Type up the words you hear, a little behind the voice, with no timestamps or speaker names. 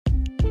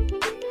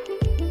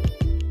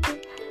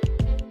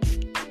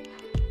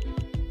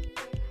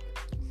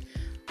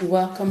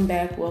Welcome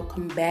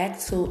back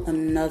to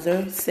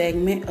another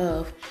segment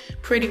of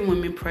Pretty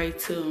Women Pray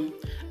Too.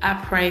 I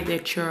pray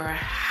that your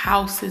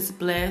house is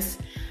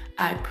blessed.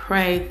 I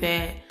pray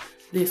that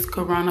this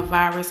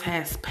coronavirus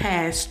has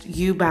passed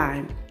you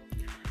by.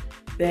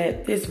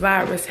 That this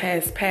virus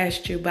has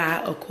passed you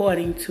by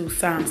according to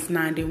Psalms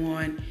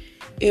 91.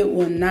 It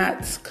will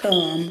not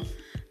come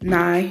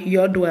nigh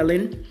your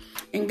dwelling.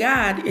 And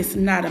God is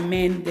not a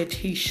man that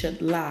he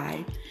should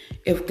lie.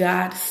 If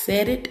God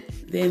said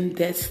it, then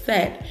that's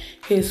that.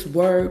 His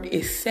word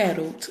is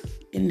settled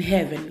in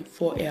heaven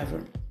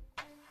forever.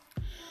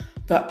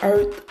 The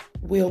earth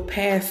will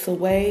pass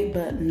away,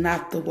 but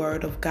not the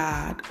word of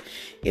God.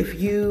 If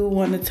you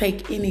want to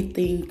take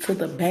anything to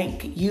the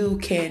bank, you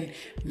can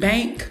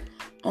bank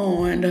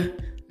on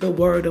the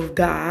word of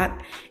God.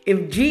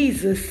 If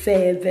Jesus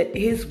said that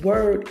his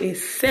word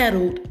is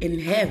settled in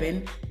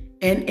heaven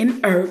and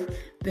in earth,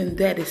 then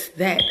that is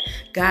that.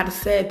 God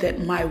said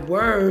that my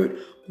word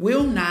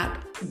will not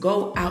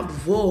go out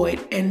void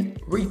and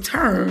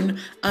return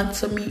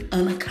unto me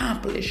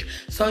unaccomplished.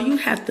 So you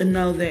have to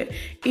know that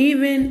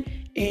even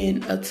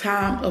in a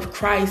time of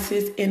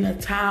crisis, in a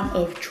time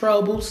of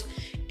troubles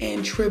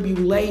and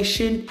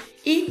tribulation,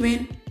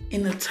 even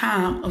in a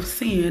time of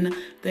sin,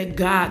 that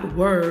God's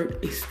word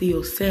is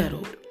still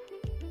settled.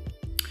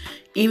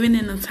 Even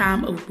in a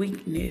time of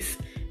weakness,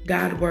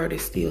 God's word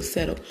is still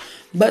settled.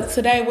 But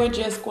today we're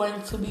just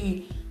going to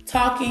be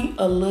talking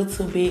a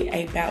little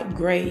bit about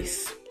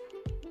grace.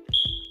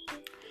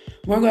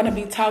 We're going to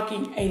be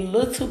talking a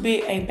little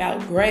bit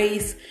about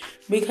grace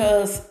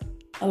because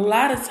a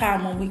lot of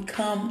time when we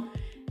come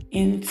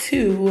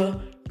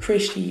into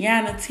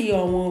Christianity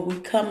or when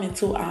we come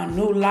into our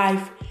new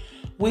life,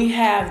 we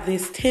have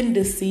this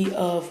tendency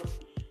of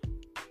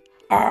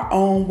our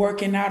own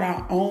working out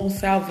our own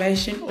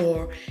salvation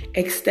or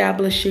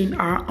establishing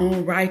our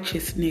own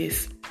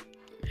righteousness.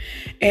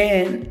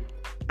 And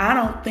I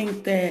don't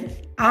think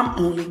that I'm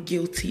only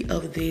guilty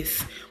of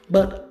this,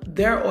 but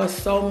there are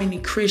so many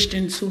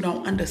Christians who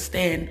don't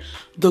understand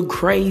the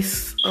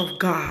grace of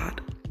God.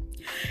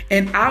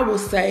 And I will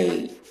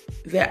say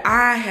that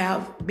I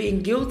have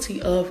been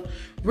guilty of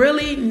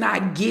really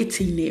not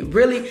getting it.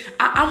 Really,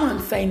 I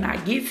wouldn't say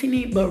not getting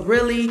it, but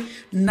really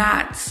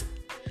not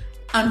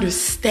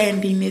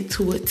understanding it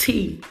to a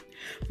T.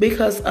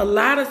 Because a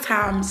lot of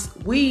times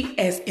we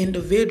as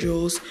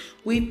individuals,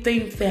 we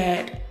think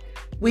that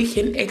we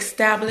can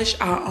establish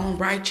our own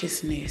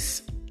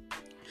righteousness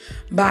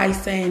by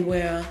saying,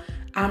 well,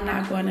 I'm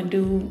not going to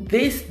do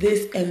this,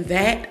 and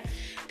that.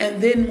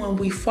 And then when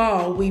we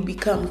fall, we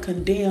become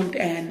condemned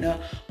and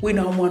we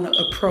don't want to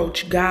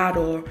approach God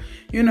or,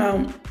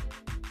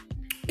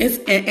 it's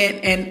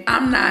and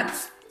I'm not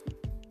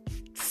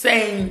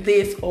saying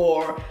this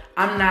or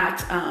I'm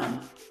not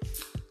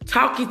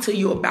talking to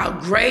you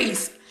about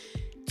grace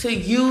to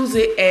use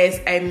it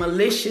as a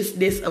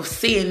maliciousness of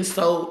sin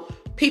so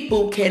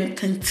people can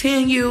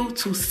continue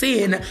to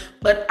sin.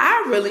 But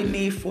I really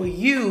need for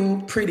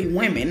you, pretty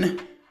women,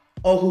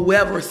 or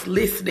whoever's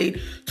listening,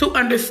 to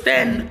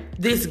understand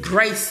this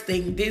grace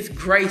thing, this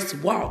grace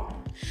walk.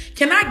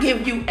 Can I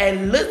give you a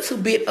little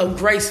bit of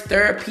grace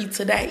therapy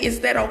today?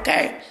 Is that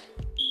okay?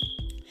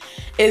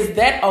 Is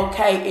that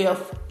okay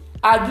if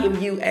I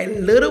give you a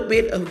little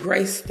bit of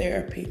grace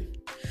therapy?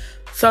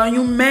 So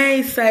you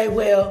may say,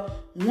 well,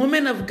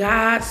 woman of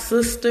God,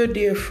 sister,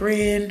 dear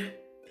friend,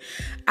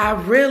 I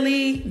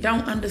really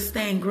don't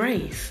understand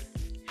grace.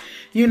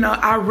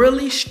 I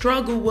really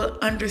struggle with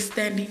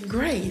understanding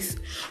grace.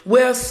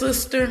 Well,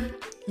 sister,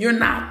 you're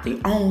not the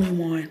only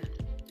one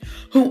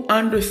who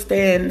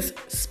understands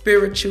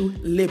spiritual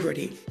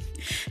liberty.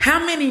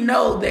 How many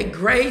know that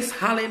grace,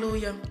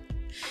 hallelujah,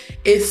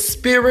 is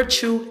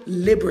spiritual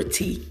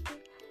liberty?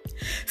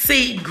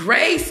 See,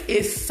 grace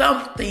is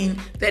something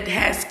that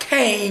has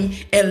came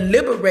and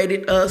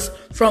liberated us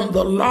from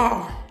the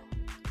law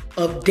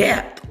of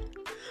death.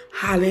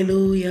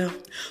 Hallelujah.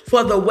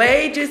 For the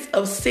wages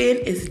of sin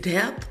is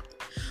death,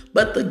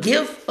 but the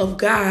gift of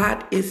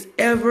God is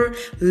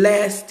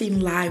everlasting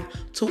life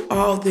to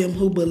all them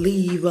who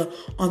believe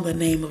on the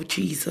name of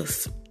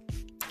Jesus.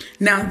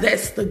 Now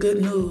that's the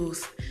good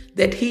news,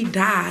 that he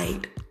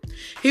died.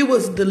 He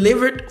was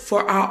delivered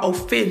for our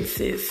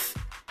offenses,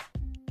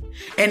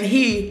 and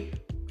he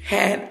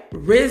had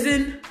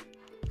risen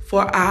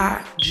for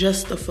our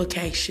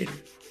justification.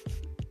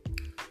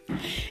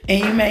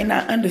 And you may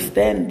not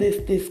understand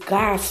this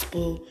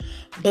gospel,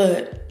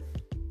 but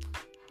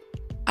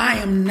I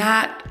am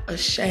not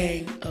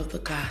ashamed of the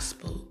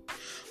gospel.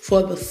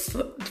 For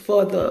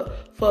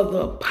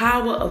the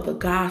power of the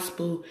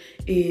gospel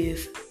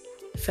is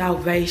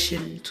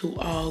salvation to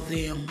all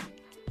them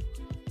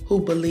who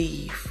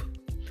believe.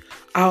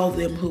 All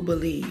them who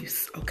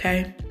believes,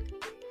 okay?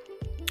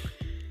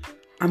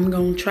 I'm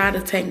going to try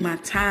to take my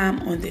time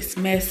on this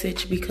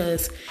message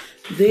because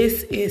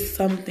this is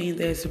something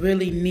that's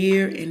really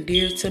near and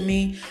dear to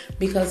me,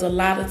 because a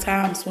lot of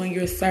times when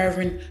you're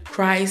serving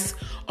Christ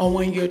or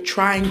when you're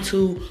trying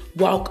to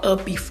walk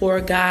up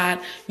before God,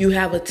 you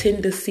have a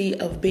tendency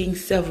of being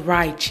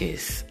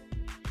self-righteous.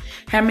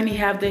 How many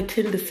have that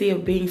tendency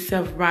of being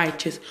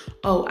self-righteous?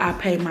 Oh, I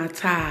pay my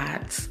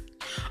tithes.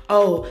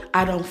 Oh,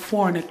 I don't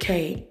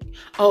fornicate.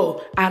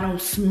 Oh, I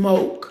don't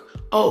smoke.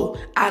 Oh,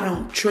 I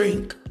don't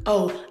drink.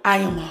 Oh, I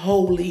am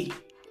holy.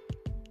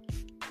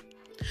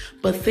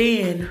 But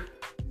then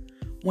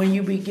when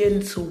you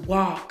begin to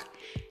walk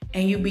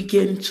and you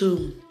begin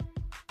to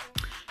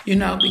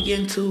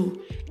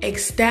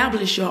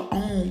establish your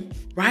own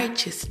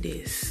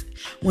righteousness,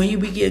 when you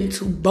begin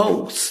to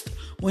boast,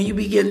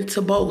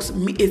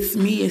 it's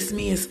me,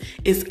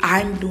 it's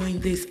I'm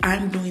doing this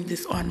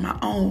on my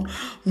own.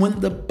 When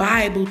the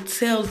Bible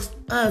tells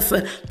us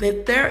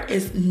that there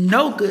is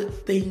no good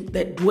thing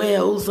that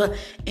dwells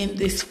in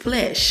this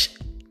flesh.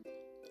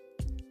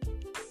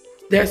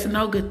 There's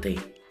no good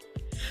thing.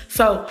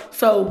 So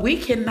we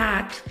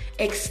cannot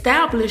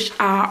establish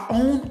our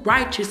own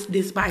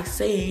righteousness by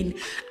saying,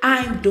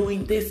 I'm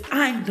doing this,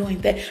 I'm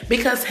doing that.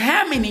 Because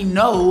how many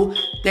know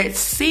that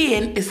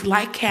sin is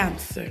like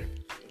cancer?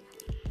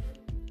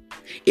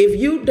 If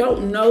you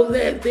don't know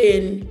that,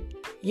 then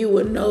you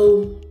will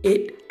know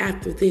it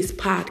after this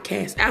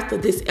podcast, after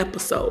this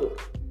episode.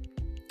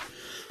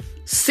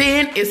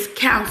 Sin is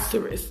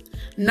cancerous,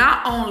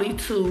 not only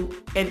to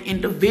an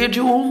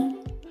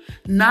individual,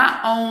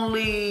 not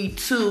only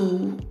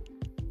to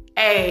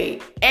a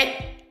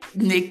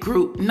ethnic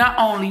group, not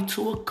only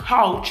to a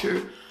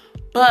culture,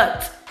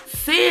 but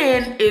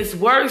sin is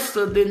worse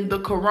than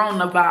the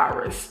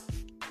coronavirus.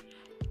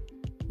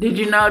 Did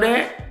you know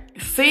that?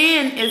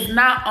 Sin is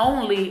not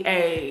only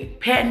a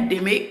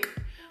pandemic,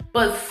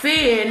 but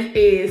sin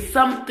is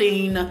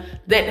something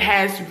that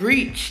has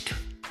reached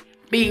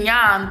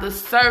beyond the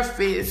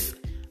surface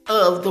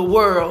of the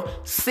world.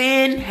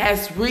 Sin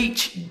has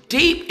reached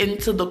deep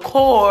into the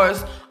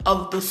cores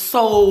of the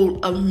soul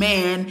of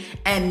man,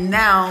 and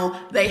now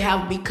they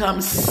have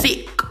become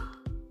sick.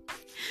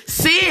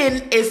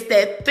 Sin is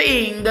that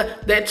thing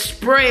that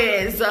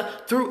spreads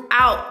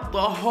throughout the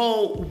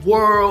whole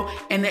world,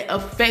 and it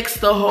affects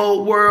the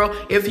whole world.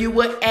 If you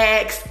would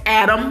ask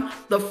Adam,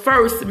 the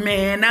first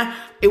man,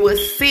 it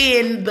was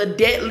sin the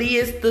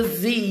deadliest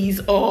disease,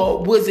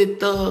 or was it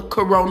the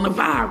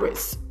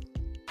coronavirus?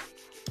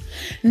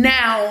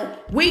 Now,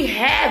 we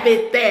have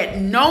it that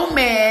no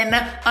man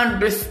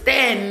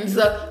understands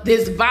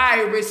this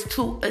virus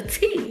to a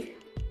T.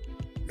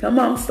 Come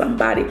on,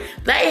 somebody.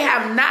 They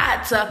have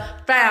not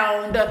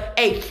found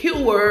a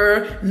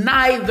cure,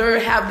 neither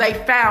have they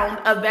found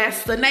a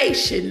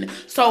vaccination.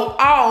 So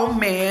all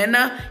men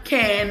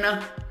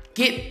can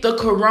get the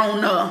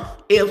corona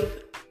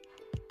if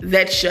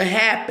that should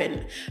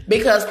happen,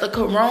 because the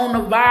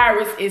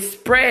coronavirus is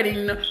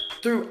spreading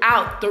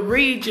throughout the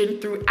region,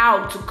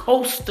 throughout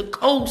coast to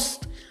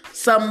coast,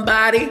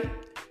 somebody.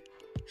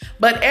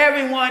 But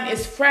everyone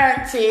is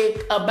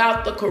frantic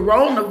about the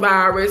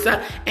coronavirus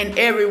and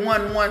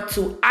everyone wants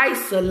to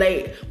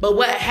isolate. But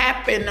what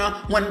happened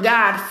when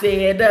God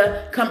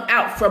said, come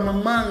out from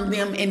among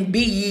them and be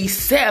ye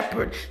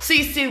separate?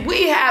 See,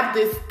 we have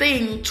this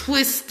thing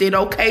twisted,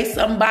 okay,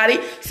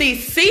 somebody? See,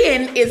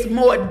 sin is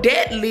more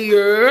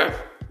deadlier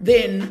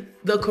than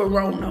the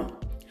corona.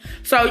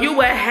 So you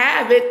will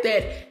have it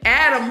that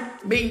Adam,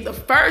 being the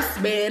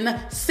first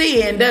man,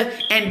 sinned,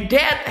 and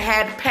death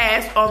had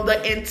passed on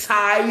the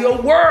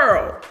entire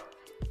world.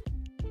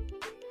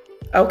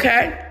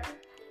 Okay?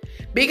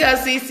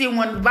 Because see,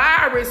 when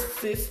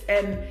viruses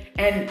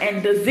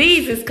and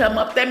diseases come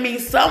up, that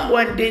means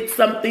someone did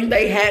something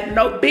they had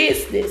no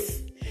business.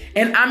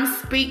 And I'm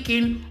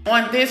speaking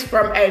on this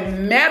from a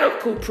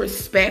medical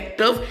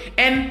perspective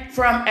and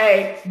from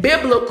a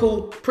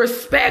biblical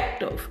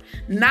perspective.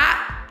 Not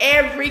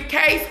every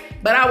case,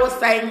 but I would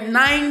say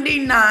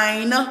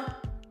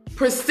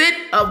 99%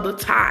 of the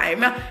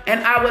time.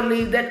 And I would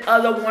leave that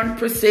other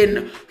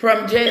 1%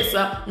 from just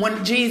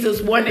when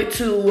Jesus wanted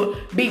to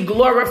be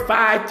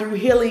glorified through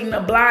healing a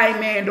blind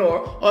man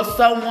or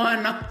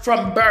someone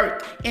from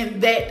birth in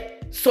that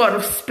sort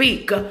of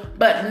speak.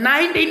 But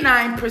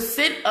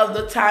 99% of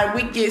the time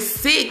we get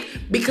sick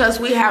because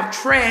we have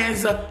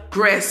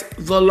transgressed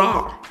the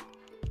law.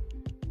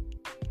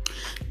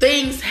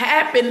 Things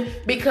happen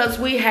because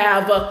we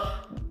have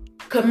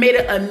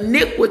committed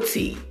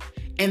iniquity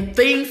and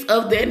things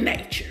of that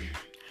nature.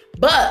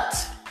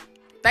 But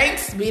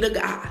thanks be to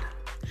God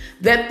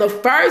that the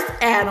first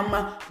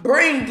Adam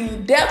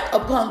bringing death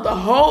upon the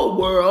whole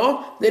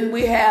world, then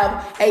we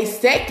have a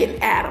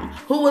second Adam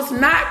who was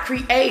not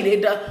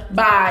created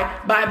by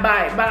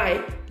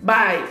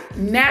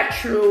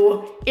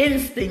natural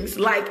instincts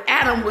like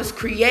Adam was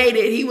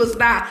created. He was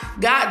not.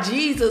 God,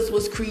 Jesus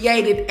was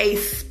created a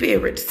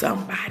spirit,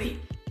 somebody.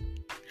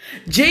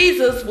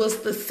 Jesus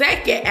was the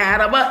second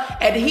Adam,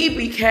 and he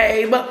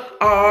became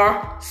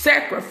our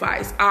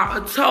sacrifice, our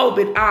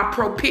atonement, our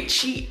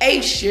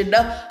propitiation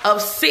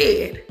of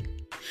sin.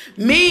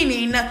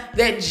 Meaning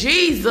that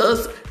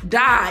Jesus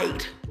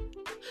died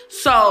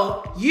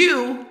so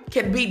you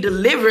can be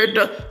delivered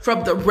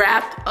from the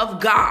wrath of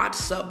God,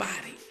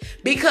 somebody.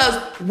 Because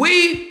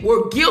we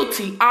were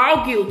guilty,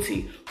 all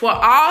guilty, For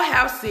all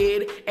have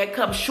sinned and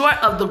come short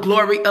of the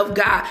glory of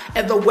God.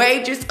 And the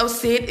wages of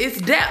sin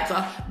is death.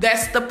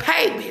 That's the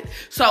payment.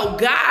 So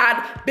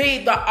God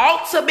being the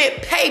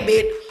ultimate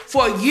payment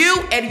for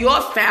you and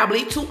your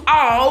family to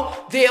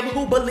all them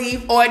who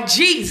believe on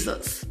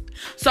Jesus.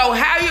 So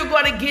how you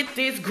going to get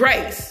this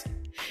grace?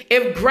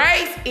 If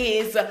grace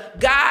is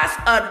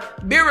God's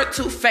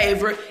unmerited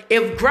favor,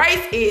 if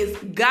grace is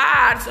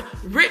God's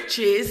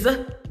riches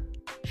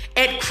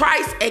at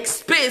Christ's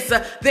expense,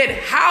 then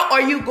how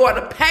are you going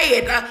to pay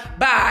it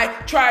by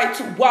trying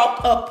to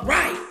walk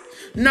upright?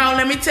 No,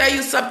 let me tell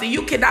you something.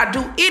 You cannot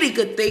do any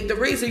good thing. The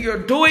reason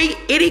you're doing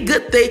any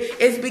good thing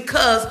is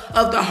because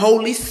of the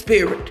Holy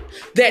Spirit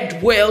that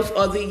dwells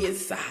on the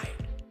inside,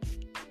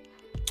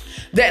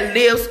 that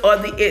lives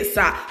on the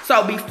inside.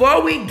 So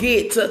before we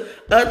get to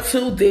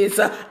this,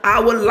 I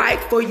would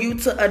like for you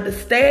to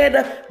understand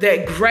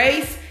that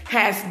grace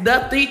has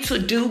nothing to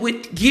do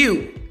with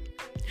you.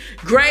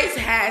 Grace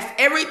has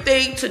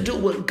everything to do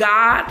with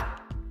God.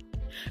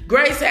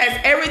 Grace has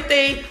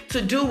everything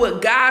to do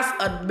with God's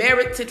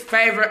unmerited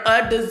favor,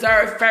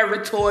 undeserved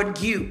favor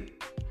toward you.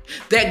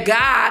 That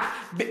God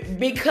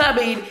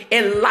becoming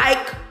in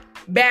like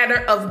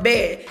manner of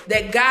man,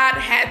 that God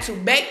had to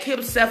make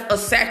himself a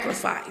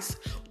sacrifice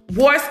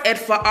once and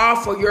for all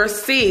for your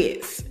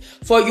sins.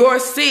 For your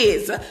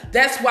sins.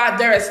 That's why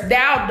there is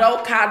now no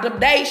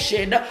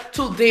condemnation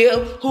to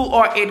them who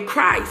are in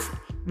Christ.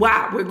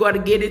 Wow, we're going to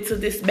get into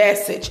this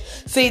message.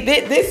 See,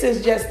 this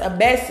is just a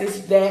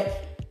message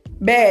that,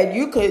 man,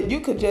 you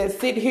could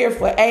just sit here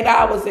for 8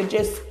 hours and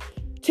just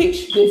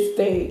teach this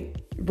thing,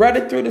 run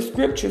it through the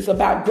scriptures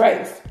about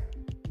grace.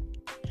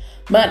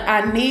 But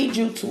I need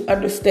you to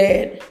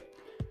understand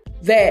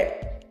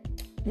that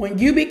when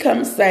you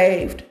become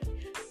saved,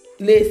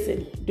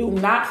 listen, do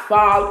not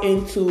fall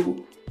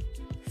into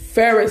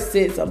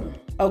Phariseeism.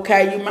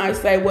 Okay, you might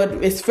say, well,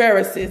 it's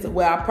Phariseeism.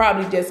 Well, I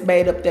probably just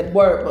made up that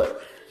word,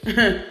 but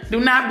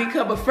do not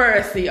become a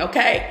Pharisee,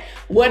 okay?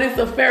 What is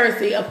a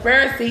Pharisee? A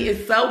Pharisee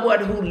is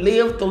someone who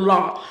lived the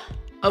law.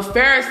 A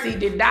Pharisee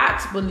did not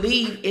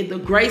believe in the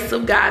grace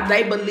of God.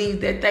 They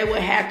believed that they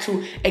would have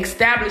to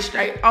establish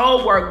their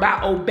own work by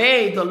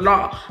obeying the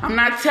law. I'm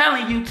not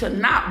telling you to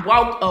not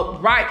walk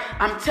upright.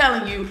 I'm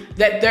telling you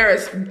that there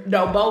is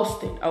no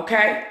boasting,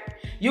 okay?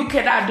 You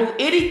cannot do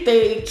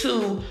anything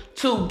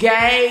to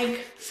gain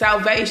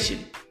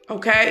salvation.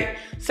 Okay?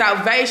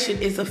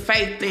 Salvation is a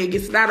faith thing.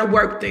 It's not a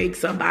work thing,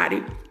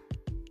 somebody.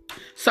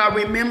 So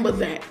remember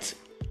that.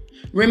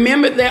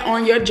 Remember that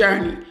on your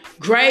journey.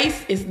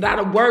 Grace is not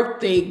a work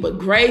thing, but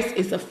grace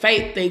is a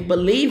faith thing.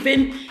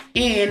 Believing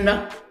in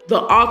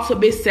the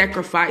ultimate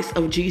sacrifice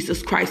of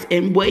Jesus Christ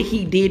and what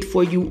he did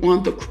for you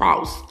on the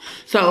cross.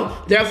 So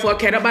therefore,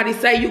 can nobody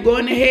say you're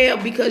going to hell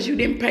because you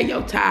didn't pay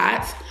your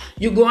tithes?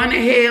 You're going to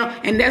hell,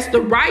 and that's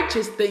the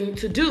righteous thing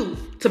to do,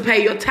 to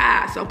pay your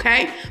tithes,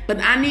 okay? But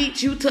I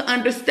need you to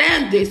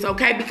understand this,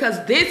 okay?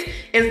 Because this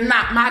is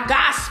not my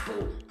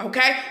gospel,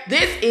 okay?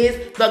 This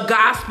is the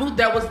gospel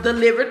that was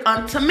delivered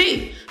unto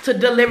me, to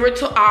deliver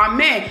to our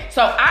men.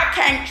 So I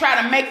can't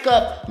try to make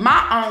up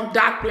my own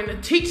doctrine to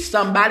teach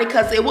somebody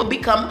because it will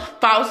become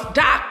false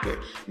doctrine.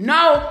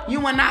 No, you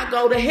will not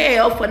go to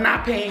hell for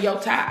not paying your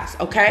tithes,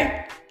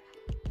 okay?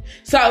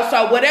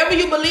 So whatever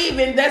you believe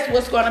in, that's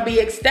what's going to be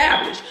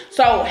established.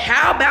 So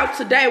how about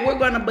today we're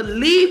going to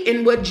believe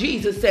in what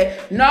Jesus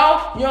said?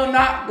 No, you're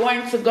not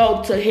going to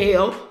go to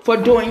hell for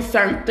doing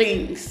certain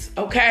things,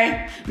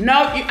 okay?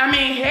 No,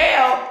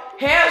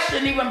 hell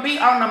shouldn't even be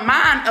on the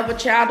mind of a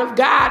child of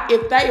God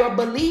if they are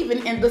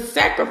believing in the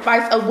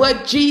sacrifice of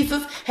what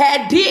Jesus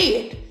had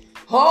did.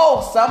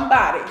 Oh,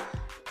 somebody,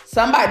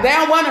 they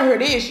don't want to hear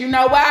this. You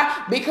know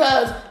why?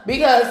 Because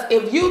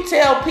if you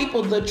tell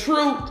people the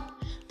truth,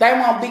 they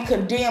won't be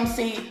condemned.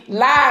 See,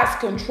 lies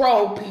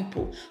control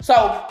people.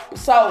 So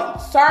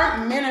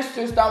certain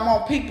ministers don't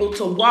want people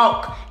to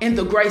walk in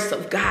the grace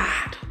of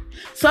God.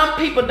 Some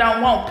people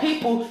don't want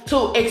people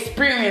to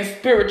experience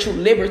spiritual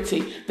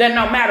liberty. That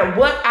no matter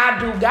what I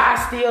do, God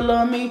still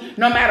love me.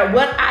 No matter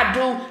what I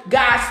do,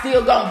 God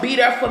still gonna be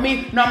there for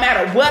me. No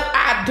matter what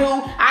I do,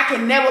 I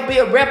can never be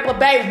a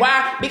reprobate.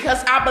 Why?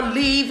 Because I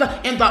believe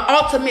in the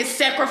ultimate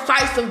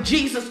sacrifice of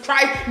Jesus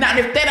Christ. Now,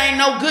 if that ain't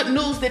no good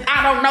news, then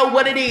I don't know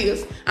what it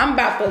is. I'm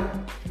about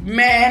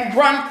to,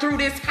 run through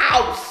this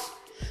house.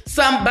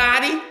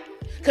 Somebody.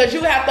 Because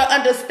you have to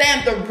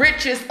understand the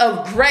riches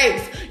of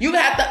grace. You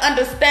have to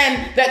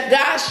understand that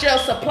God shall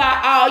supply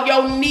all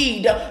your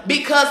need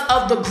because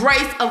of the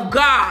grace of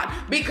God.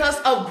 Because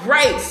of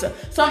grace.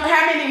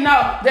 How many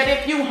know that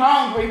if you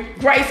hungry,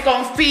 grace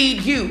gonna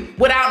feed you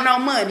without no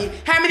money?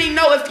 How many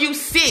know if you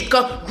sick,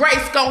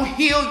 grace gonna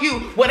heal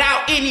you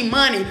without any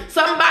money?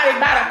 Somebody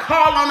better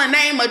call on the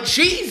name of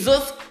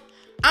Jesus.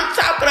 I'm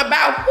talking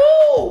about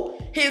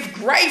his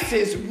grace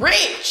is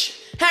rich.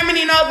 How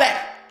many know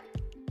that?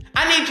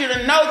 I need you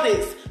to know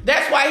this.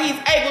 That's why he's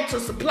able to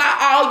supply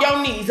all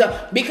your needs.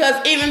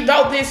 Because even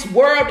though this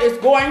world is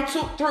going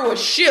through a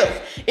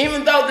shift,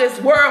 even though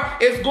this world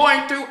is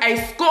going through a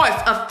scourge,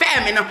 a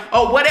famine,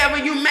 or whatever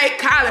you may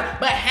call it,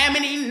 but how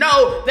many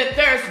know that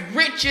there's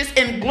riches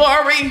and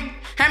glory?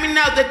 How many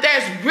know that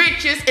there's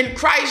riches in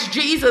Christ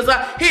Jesus?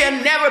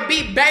 He'll never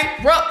be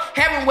bankrupt.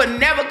 Heaven will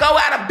never go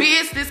out of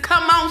business.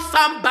 Come on,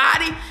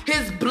 somebody.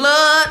 His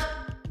blood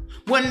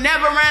will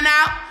never run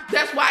out.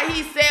 That's why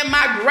he said,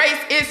 my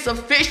grace is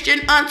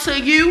sufficient unto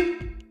you.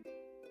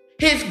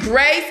 His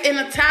grace in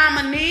a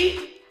time of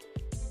need.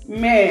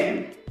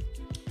 Man.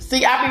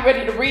 See, I be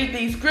ready to read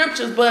these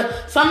scriptures,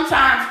 but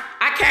sometimes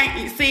I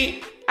can't.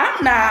 See,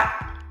 I'm not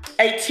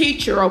a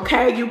teacher,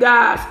 okay, you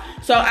guys?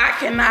 So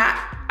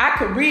I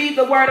could read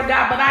the word of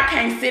God, but I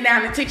can't sit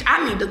down and teach.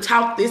 I need to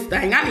talk this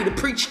thing. I need to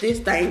preach this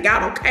thing,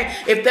 God, okay?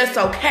 If that's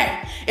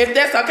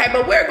okay.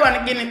 But we're going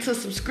to get into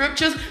some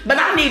scriptures, but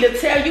I need to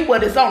tell you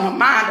what is on the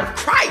mind of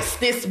Christ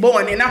this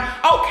morning.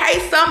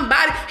 Okay,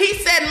 somebody. He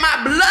said,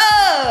 my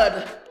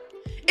blood.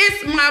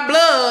 It's my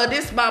blood.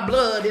 It's my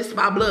blood. It's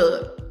my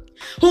blood.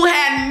 Who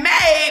had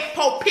made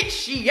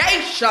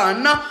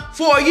propitiation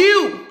for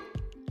you.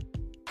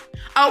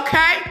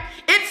 Okay?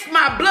 It's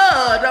my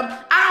blood.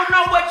 I don't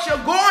know what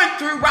you're going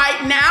through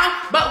right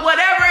now, but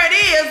whatever it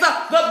is,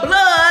 the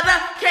blood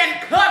can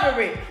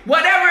cover it.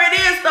 Whatever it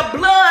is, the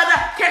blood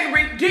can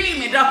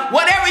redeem it.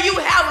 Whatever you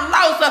have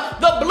lost,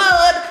 the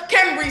blood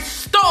can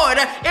restore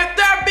it. If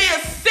there be a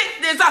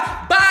sickness,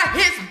 by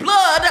his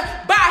blood,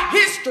 by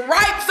his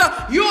stripes,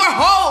 you are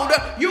whole,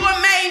 you are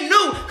made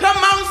new. Come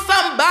on,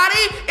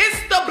 somebody.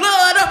 It's the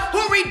blood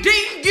who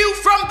redeemed you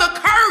from the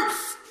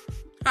curse.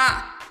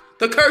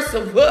 The curse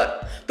of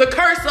what? The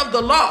curse of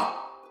the law.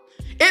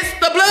 It's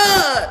the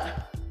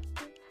blood.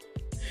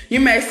 You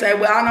may say,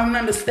 well, I don't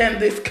understand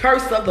this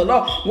curse of the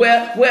law.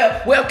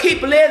 Well,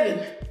 keep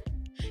living.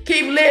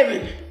 Keep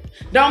living.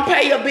 Don't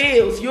pay your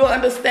bills. You'll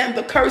understand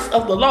the curse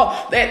of the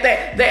law.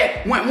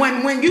 That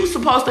when you're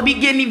supposed to be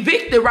getting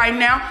evicted right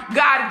now,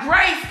 God's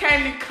grace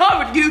came and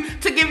covered you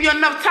to give you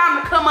enough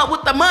time to come up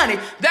with the money.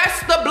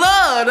 That's the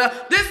blood.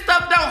 This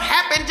stuff don't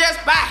happen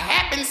just by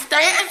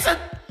happenstance.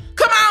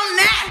 Come on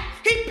now.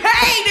 He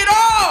paid it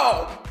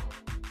all.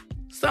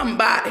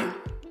 Somebody.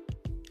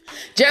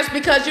 Just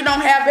because you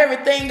don't have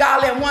everything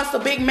all at once, a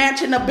big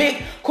mansion, a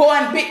big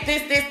car, big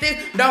this,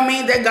 don't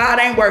mean that God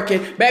ain't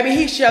working. Baby,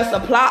 he shall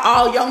supply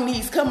all your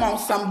needs. Come on,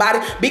 somebody.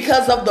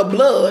 Because of the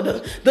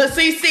blood.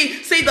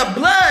 See, the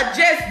blood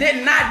just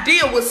did not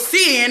deal with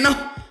sin.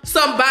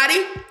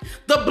 Somebody.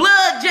 The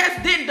blood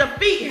just didn't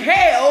defeat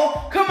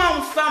hell. Come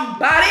on,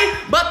 somebody.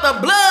 But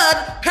the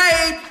blood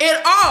paid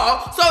it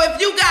all. So if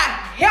you got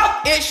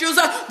health issues,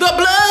 the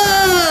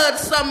blood,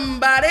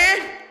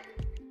 somebody.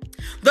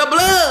 The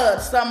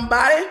blood,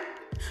 somebody.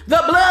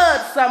 The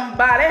blood,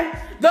 somebody.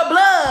 The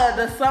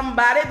blood,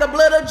 somebody. The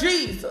blood of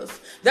Jesus.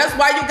 That's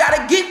why you got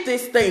to get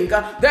this thing.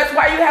 That's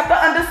why you have to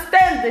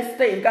understand this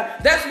thing.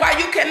 That's why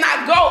you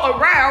cannot go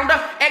around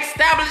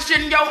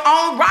establishing your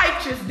own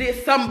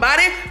righteousness,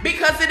 somebody,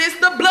 because it is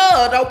the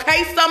blood,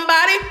 okay,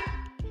 somebody?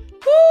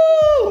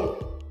 Woo!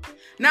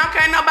 Now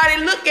can't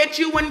nobody look at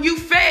you when you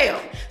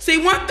fail.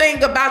 See, one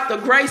thing about the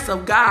grace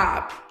of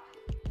God,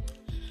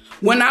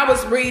 when I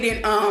was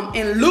reading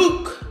in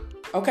Luke,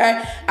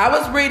 okay, I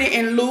was reading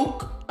in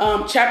Luke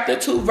chapter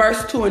 2,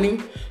 verse 20,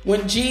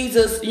 when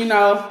Jesus,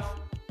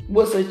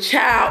 was a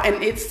child,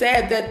 and it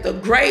said that the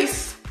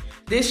grace,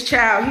 this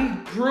child,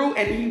 he grew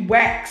and he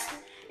waxed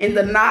in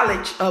the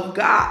knowledge of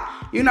God.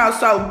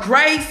 So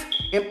grace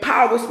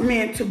empowers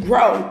men to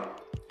grow,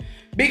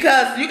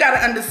 because you got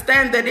to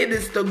understand that it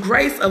is the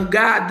grace of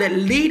God that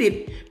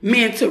leaded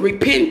men to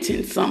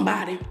repentance,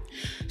 somebody.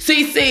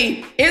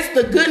 See, it's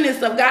the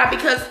goodness of God,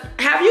 because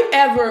have you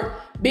ever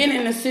been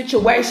in a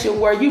situation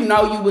where you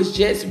was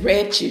just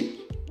wretched?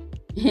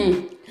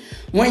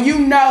 When you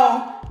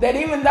know that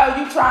even though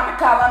you trying to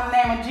call on the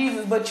name of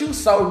Jesus, but you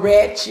so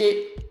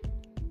wretched,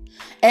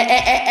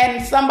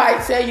 and somebody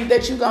tell you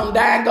that you're going to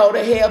die and go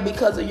to hell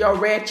because of your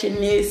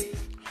wretchedness,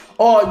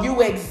 or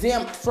you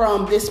exempt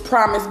from this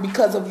promise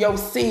because of your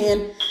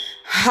sin.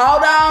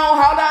 Hold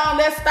on,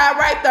 let's stop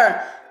right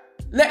there.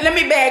 Let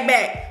me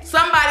back.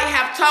 Somebody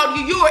have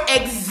told you are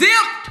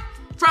exempt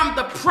from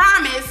the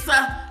promise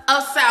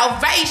of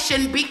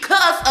salvation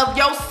because of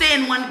your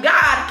sin, when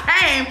God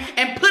came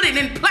and put it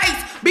in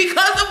place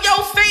because of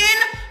your sin.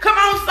 Come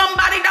on,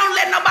 somebody, don't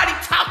let nobody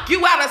talk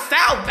you out of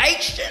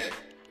salvation.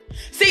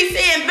 See,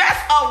 and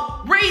that's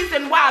a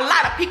reason why a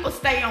lot of people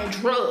stay on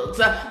drugs.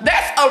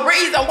 That's a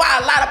reason why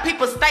a lot of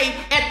people stay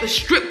at the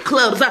strip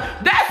clubs.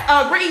 That's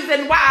a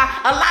reason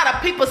why a lot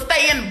of people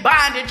stay in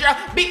bondage,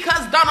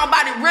 because don't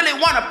nobody really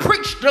want to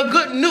preach the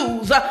good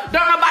news. Don't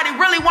nobody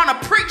really want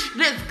to preach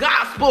this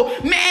gospel.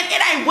 Man,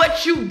 it ain't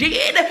what you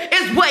did,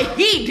 it's what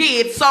he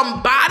did,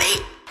 somebody.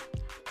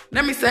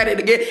 Let me say that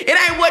again. It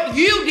ain't what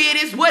you did,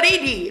 it's what he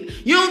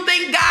did. You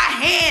think God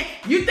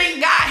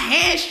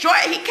hands short,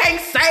 he can't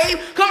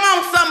save? Come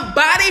on,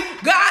 somebody.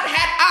 God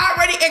had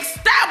already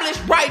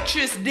established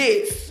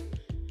righteousness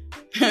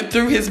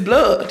through his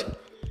blood.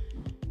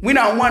 We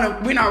don't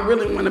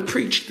really want to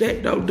preach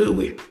that though, do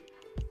we?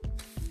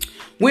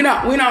 We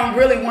don't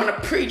really want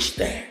to preach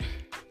that.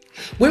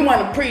 We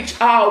want to preach,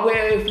 oh,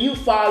 well, if you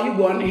fall, you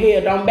going to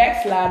hell. Don't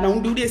backslide.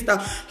 Don't do this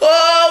stuff.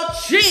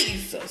 Oh,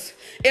 Jesus.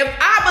 If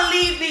I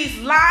believe these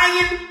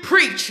lying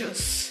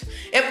preachers,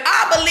 if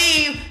I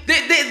believe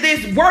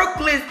this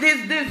workless,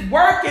 this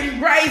working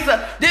grace,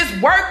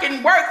 this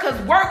working work, because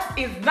works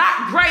is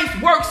not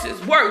grace, works is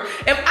work.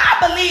 If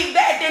I believe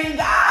that, then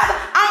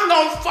God, I'm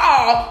going to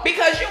fall,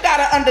 because you got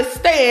to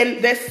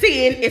understand that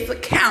sin is a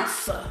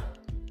cancer.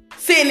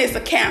 Sin is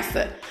a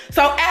cancer.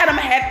 So Adam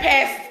had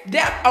passed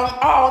death on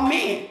all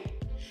men.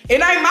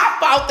 It ain't my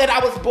fault that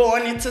I was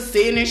born into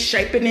sin and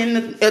shaping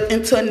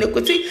into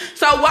iniquity.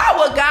 So why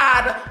would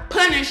God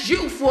punish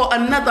you for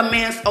another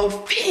man's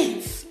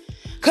offense?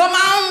 Come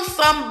on,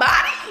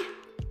 somebody.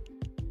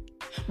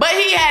 But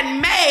he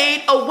had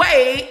made a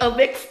way of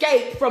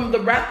escape from the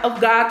wrath of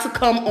God to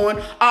come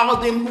on all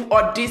them who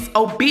are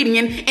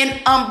disobedient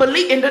and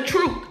unbelief in the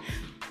truth.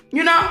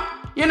 You know,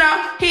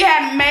 he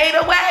had made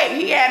a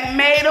way. He had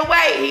made a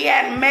way. He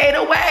had made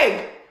a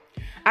way.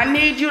 I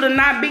need you to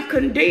not be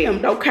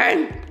condemned,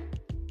 okay?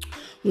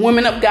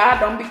 Women of God,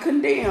 don't be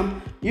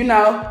condemned. You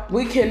know,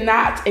 we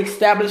cannot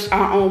establish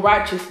our own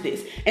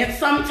righteousness. And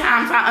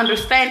sometimes I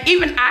understand,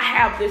 even I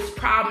have this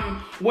problem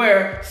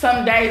where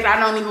some days I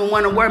don't even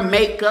want to wear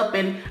makeup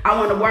and I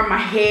want to wear my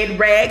head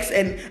rags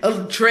and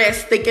a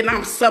dress thinking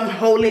I'm some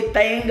holy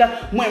thing,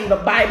 when the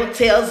Bible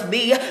tells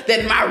me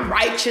that my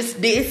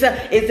righteousness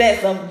is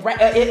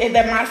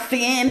that my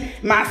sin,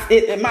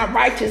 my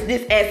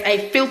righteousness as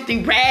a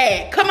filthy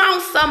rag. Come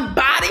on,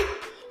 somebody.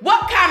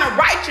 What kind of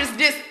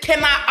righteousness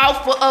can I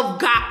offer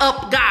of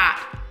God?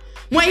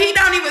 When he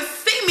don't even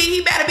see me,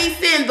 he better be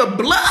seeing the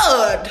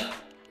blood.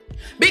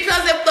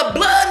 Because if the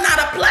blood not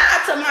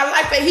applied to my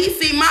life and he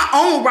see my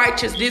own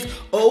righteousness,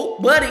 oh,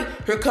 buddy,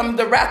 here comes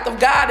the wrath of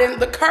God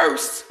and the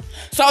curse.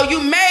 So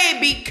you may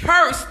be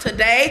cursed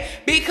today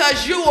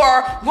because you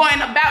are going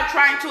about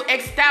trying to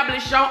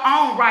establish your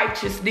own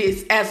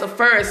righteousness as a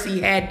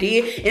Pharisee had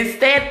did,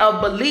 instead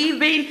of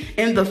believing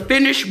in the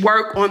finished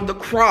work on the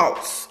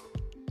cross.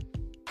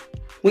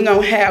 We're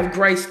going to have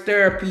grace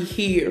therapy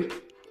here.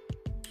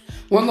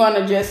 We're going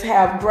to just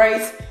have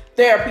grace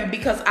therapy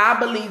because I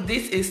believe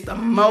this is the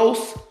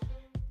most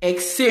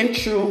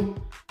essential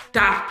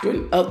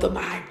doctrine of the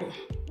Bible.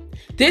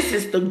 This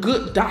is the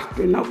good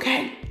doctrine,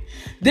 okay?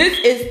 This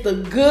is the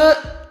good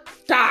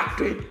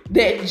doctrine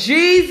that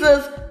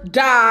Jesus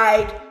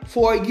died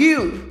for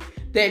you,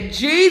 that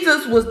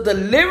Jesus was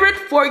delivered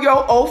for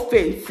your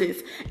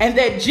offenses, and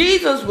that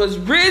Jesus was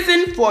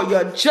risen for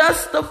your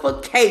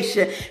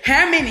justification.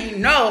 How many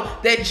know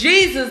that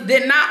Jesus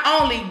did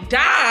not only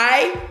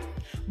die,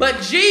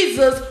 but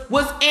Jesus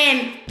was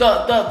in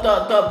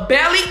the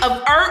belly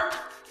of earth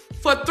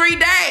for 3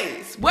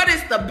 days? What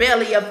is the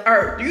belly of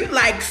earth? You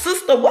like,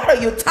 sister, what are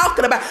you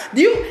talking about?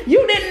 You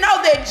didn't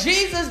know that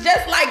Jesus,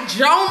 just like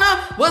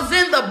Jonah, was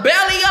in the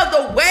belly of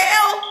the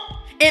whale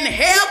in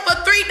hell for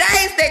 3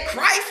 days, that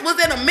Christ was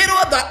in the middle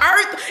of the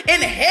earth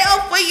in hell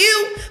for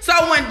you? So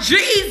when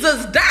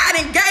Jesus died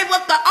and gave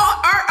up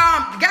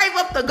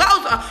the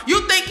ghost,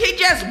 you think he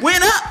just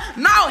went up?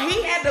 No,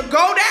 he had to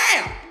go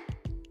down.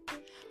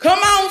 Come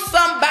on,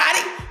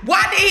 somebody.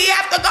 Why did he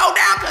have to go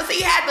down? Because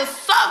he had to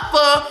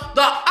suffer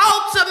the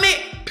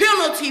ultimate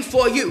penalty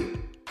for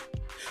you.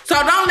 So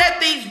don't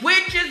let these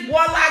witches,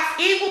 warlocks,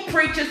 evil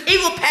preachers,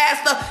 evil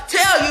pastors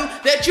tell you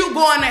that you're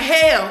going to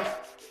hell.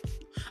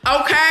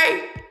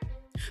 Okay?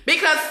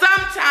 Because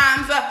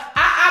sometimes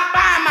I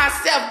find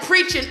myself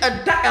preaching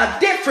a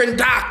different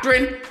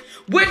doctrine,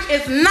 which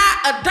is not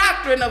a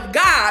doctrine of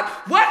God.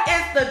 What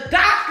is the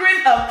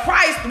doctrine of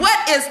Christ?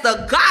 What is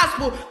the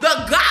gospel?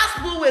 The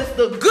gospel is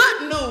the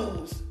good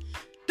news.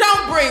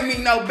 Don't bring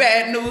me no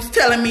bad news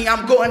telling me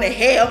I'm going to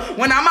hell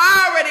when I'm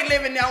already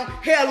living on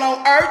hell on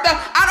earth.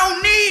 I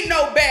don't need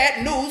no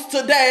bad news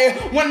today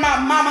when my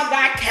mama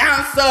got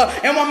cancer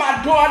and when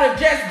my daughter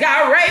just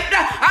got raped.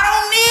 I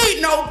don't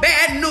need no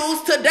bad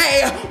news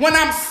today when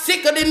I'm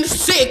sicker than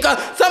sick.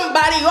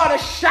 Somebody ought to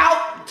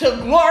shout to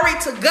glory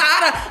to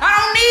God. I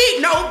don't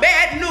need no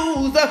bad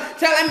news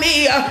telling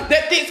me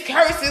that this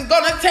curse is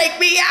going to take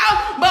me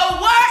out. But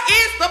what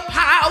is the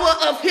power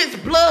of his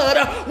blood?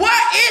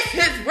 What is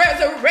his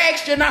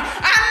resurrection?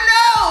 I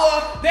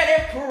know that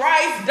if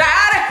Christ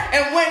died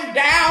and went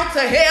down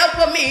to hell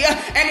for me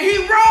and he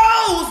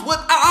rose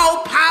with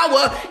all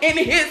power in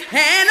his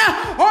hand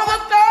on the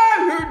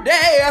third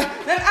day,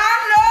 then I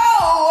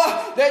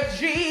know that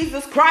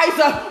Jesus Christ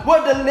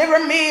will deliver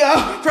me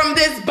from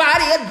this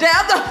body of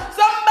death.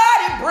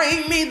 Somebody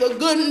bring me the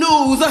good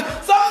news.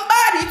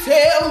 Somebody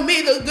tell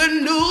me the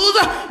good news,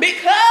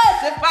 because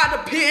if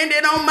I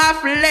depended on my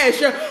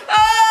flesh,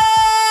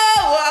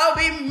 I'll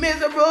be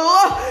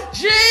miserable.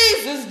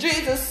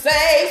 Jesus,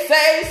 save.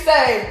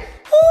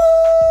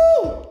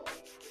 Woo!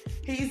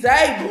 He's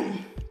able.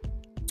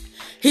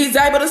 He's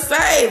able to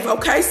save.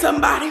 Okay,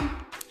 somebody.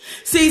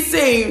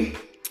 See.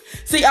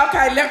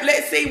 Okay,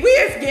 let's see.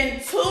 We're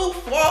getting too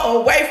far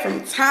away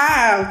from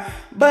time,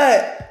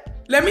 but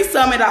let me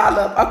sum it all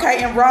up,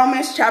 okay? In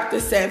Romans chapter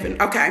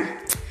 7, okay?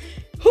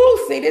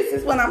 See, this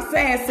is what I'm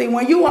saying. See,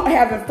 when you are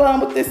having fun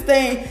with this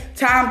thing,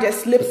 time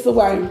just slips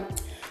away.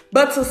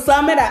 But to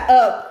sum it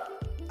up,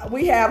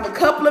 we have a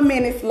couple of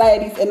minutes,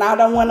 ladies, and I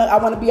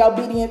want to be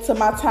obedient to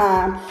my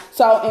time.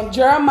 So in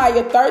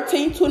Jeremiah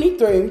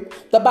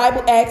 13:23, the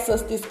Bible asks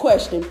us this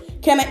question: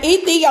 can an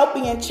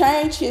Ethiopian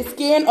change his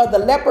skin or the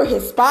leper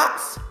his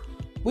spots?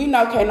 We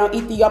know can't no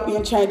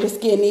Ethiopian change his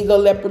skin, neither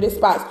leper his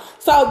spots.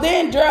 So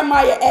then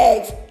Jeremiah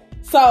asks,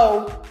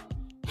 so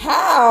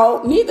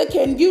how neither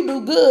can you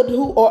do good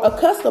who are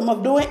accustomed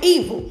of doing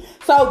evil?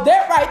 So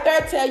that right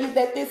there tell you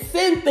that this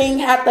sin thing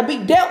has to be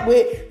dealt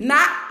with,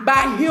 not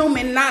by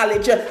human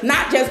knowledge,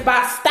 not just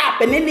by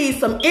stopping. It needs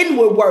some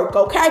inward work,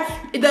 okay?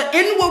 The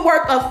inward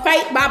work of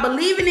faith by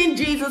believing in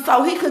Jesus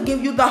so he could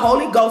give you the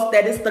Holy Ghost,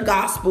 that is the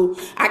gospel.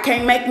 I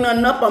can't make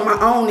nothing up on my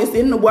own. It's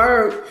in the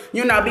word,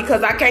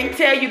 because I can't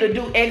tell you to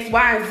do X,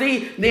 Y, and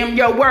Z, them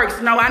your works.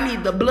 No, I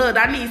need the blood.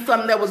 I need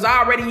something that was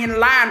already in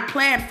line,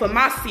 planned for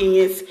my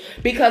sins,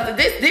 because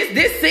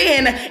this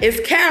sin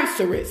is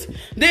cancerous.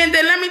 Then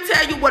let me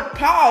tell you what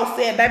Paul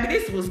said, baby.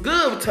 This was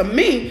good to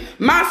me,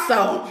 my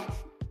soul.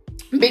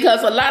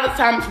 Because a lot of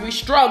times we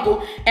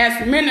struggle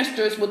as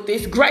ministers with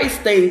this grace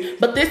thing,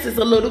 but this is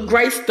a little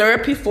grace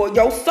therapy for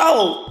your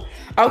soul.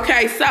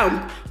 Okay,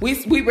 so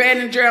we read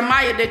in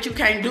Jeremiah that you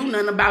can't do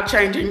nothing about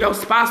changing your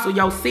spots or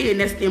your sin.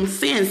 That's them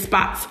sin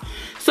spots.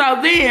 So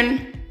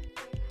then,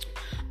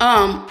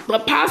 the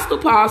Apostle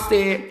Paul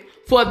said,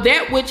 for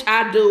that which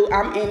I do,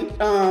 I'm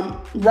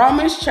in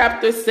Romans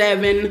chapter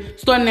 7,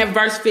 starting at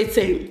verse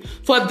 15.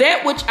 For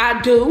that which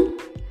I do,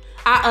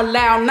 I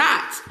allow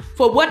not.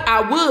 For what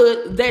I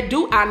would, that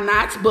do I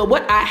not. But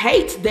what I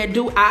hate, that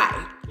do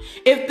I.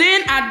 If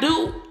then I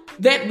do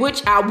that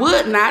which I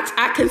would not,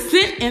 I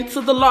consent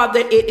into the law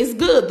that it is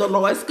good. The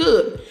law is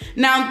good.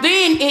 Now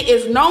then it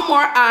is no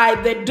more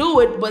I that do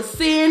it, but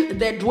sin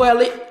that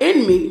dwelleth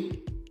in me.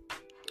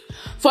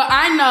 For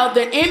I know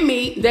that in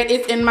me, that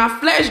is in my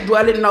flesh,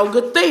 dwelleth no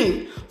good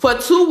thing. For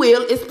to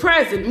will is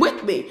present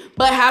with me,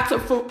 but how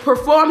to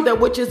perform that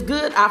which is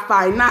good I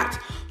find not.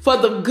 For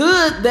the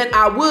good that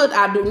I would,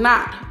 I do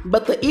not,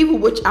 but the evil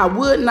which I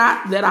would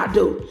not, that I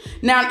do.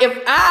 Now,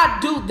 if I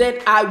do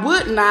that I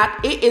would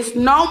not, it is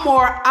no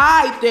more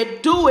I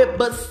that do it,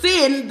 but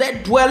sin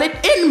that dwelleth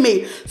in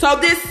me. So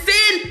this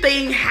sin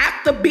thing has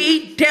to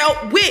be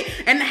dealt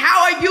with. And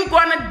how are you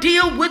going to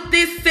deal with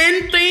this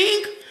sin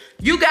thing?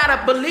 You got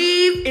to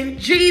believe in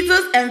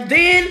Jesus. And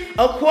then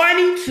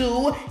according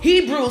to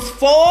Hebrews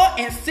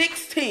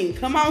 4:16,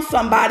 come on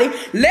somebody,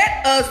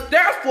 let us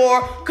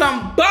therefore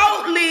come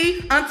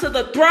boldly unto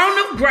the throne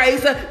of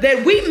grace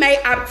that we may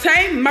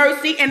obtain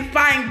mercy and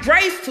find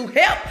grace to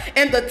help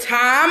in the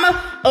time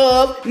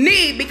of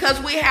need. Because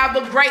we have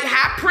a great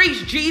high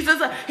priest,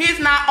 Jesus. He's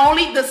not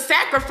only the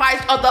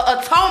sacrifice or the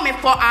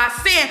atonement for our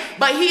sin,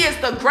 but he is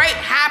the great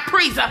high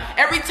priest.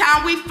 Every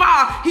time we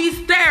fall,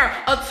 he's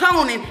there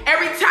atoning.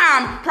 Every time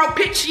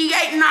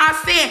propitiating our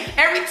sin,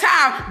 every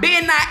time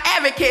being our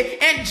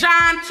advocate. In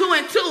John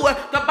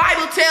 2:2, the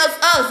Bible tells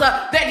us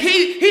that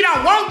he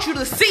don't want you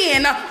to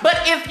sin,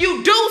 but if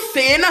you do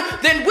sin,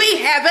 then we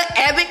have an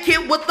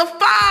advocate with the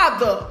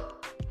Father.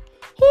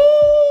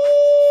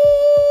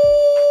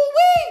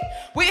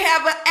 We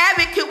have an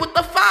advocate with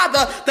the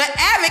Father. The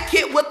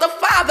advocate with the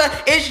Father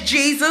is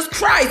Jesus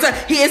Christ.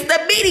 He is the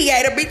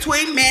mediator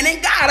between man and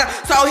God.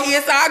 So he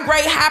is our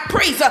great high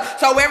priest.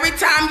 So every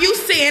time you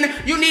sin,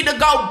 you need to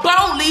go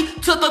boldly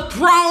to the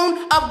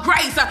throne of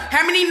grace.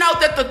 How many know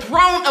that the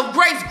throne of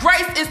grace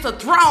is the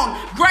throne.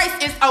 Grace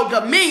is a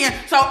dominion.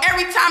 So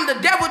every time the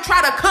devil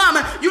try to come,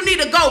 you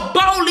need to go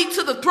boldly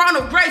to the throne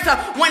of grace.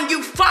 When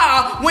you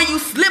fall, when you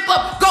slip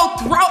up, go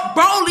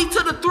boldly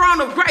to the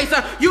throne of grace.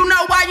 You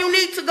know why you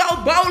need to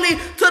go boldly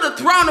to the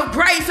throne of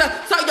grace?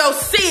 So your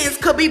sins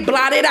could be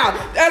blotted out.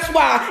 That's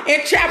why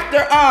in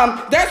chapter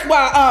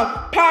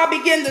Paul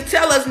began to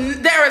tell us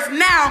there is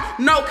now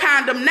no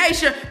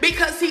condemnation,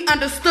 because he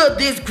understood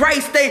this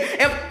grace thing.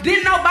 If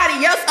didn't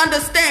nobody else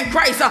understand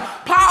grace,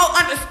 Paul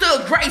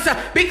understood grace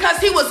because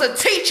he was a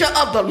teacher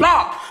of the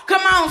law.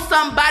 Come on,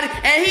 somebody.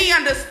 And he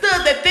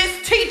understood that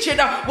this teaching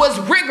was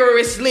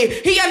rigorously.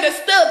 He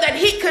understood that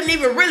he couldn't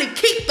even really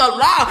keep the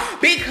law,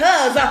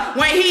 because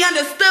when he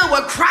understood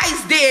what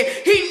Christ did,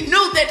 he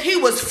knew that he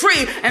was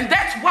free. And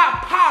that's why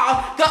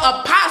Paul, the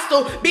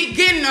apostle,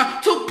 began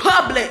to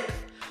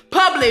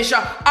publish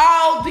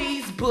all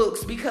these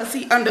books, because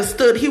he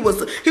understood he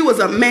was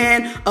a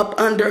man up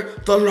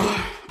under the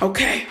law.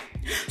 Okay.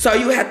 So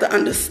you have to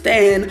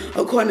understand,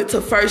 according to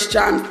 1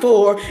 John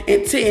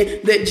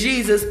 4:10, that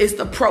Jesus is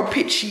the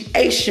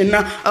propitiation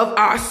of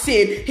our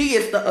sin. He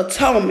is the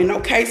atonement,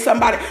 okay,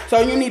 somebody? So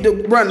you need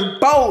to run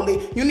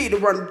boldly. You need to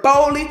run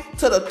boldly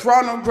to the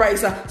throne of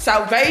grace.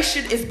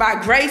 Salvation is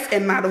by grace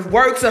and not of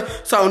works.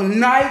 So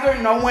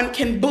no one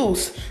can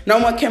boast. No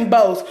one can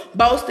boast.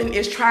 Boasting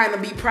is trying to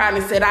be proud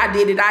and said, I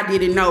did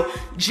it. No,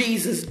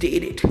 Jesus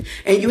did it.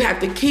 And you have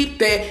to keep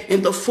that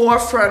in the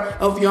forefront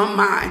of your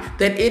mind,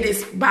 that it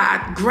is by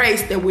by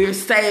grace that we're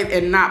saved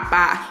and not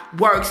by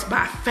works,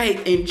 by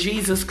faith in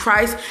Jesus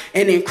Christ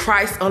and in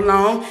Christ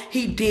alone.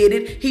 He did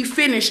it. He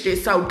finished it.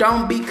 So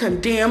don't be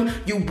condemned.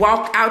 You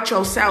walk out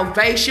your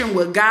salvation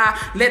with God.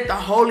 Let the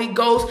Holy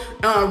Ghost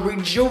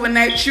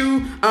rejuvenate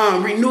you,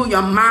 renew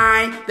your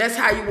mind. That's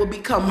how you will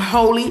become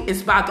holy.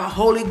 It's by the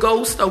Holy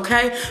Ghost,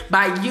 okay?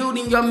 By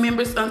yielding your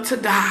members unto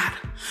God.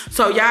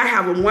 So y'all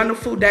have a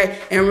wonderful day.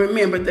 And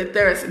remember that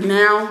there is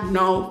now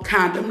no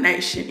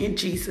condemnation in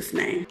Jesus'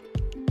 name.